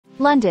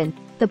London,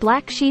 the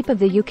black sheep of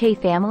the UK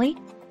family?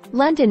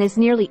 London is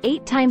nearly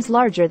 8 times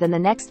larger than the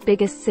next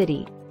biggest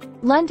city.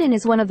 London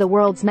is one of the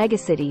world's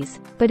megacities,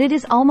 but it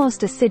is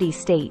almost a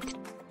city-state.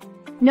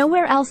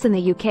 Nowhere else in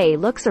the UK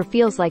looks or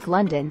feels like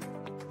London.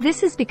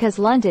 This is because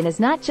London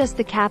is not just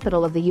the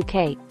capital of the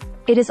UK.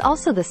 It is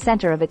also the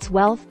center of its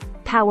wealth,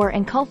 power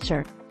and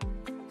culture.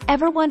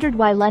 Ever wondered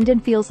why London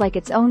feels like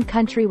its own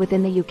country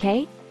within the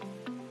UK?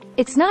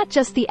 It's not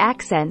just the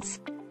accents.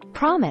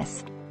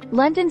 Promise.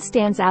 London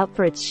stands out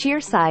for its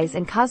sheer size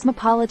and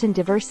cosmopolitan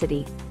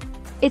diversity.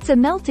 It's a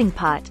melting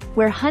pot,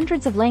 where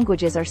hundreds of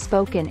languages are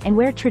spoken and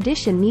where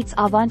tradition meets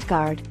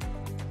avant-garde.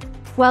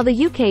 While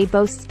the UK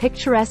boasts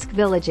picturesque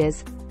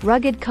villages,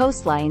 rugged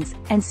coastlines,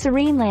 and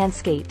serene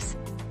landscapes,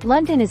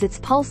 London is its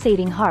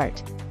pulsating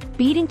heart,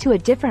 beating to a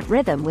different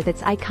rhythm with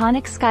its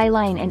iconic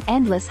skyline and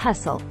endless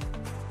hustle.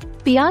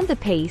 Beyond the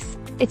pace,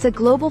 it's a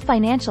global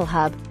financial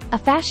hub, a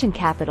fashion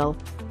capital,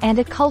 and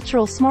a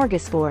cultural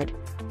smorgasbord.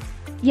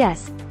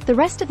 Yes, the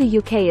rest of the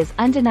UK is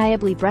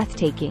undeniably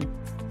breathtaking,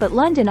 but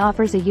London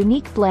offers a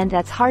unique blend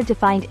that's hard to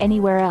find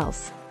anywhere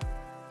else.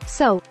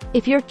 So,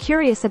 if you're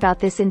curious about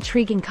this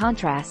intriguing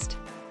contrast,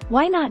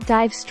 why not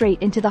dive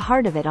straight into the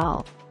heart of it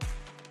all?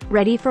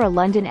 Ready for a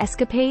London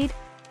escapade?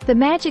 The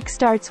magic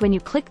starts when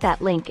you click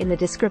that link in the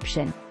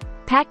description.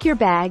 Pack your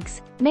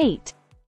bags, mate.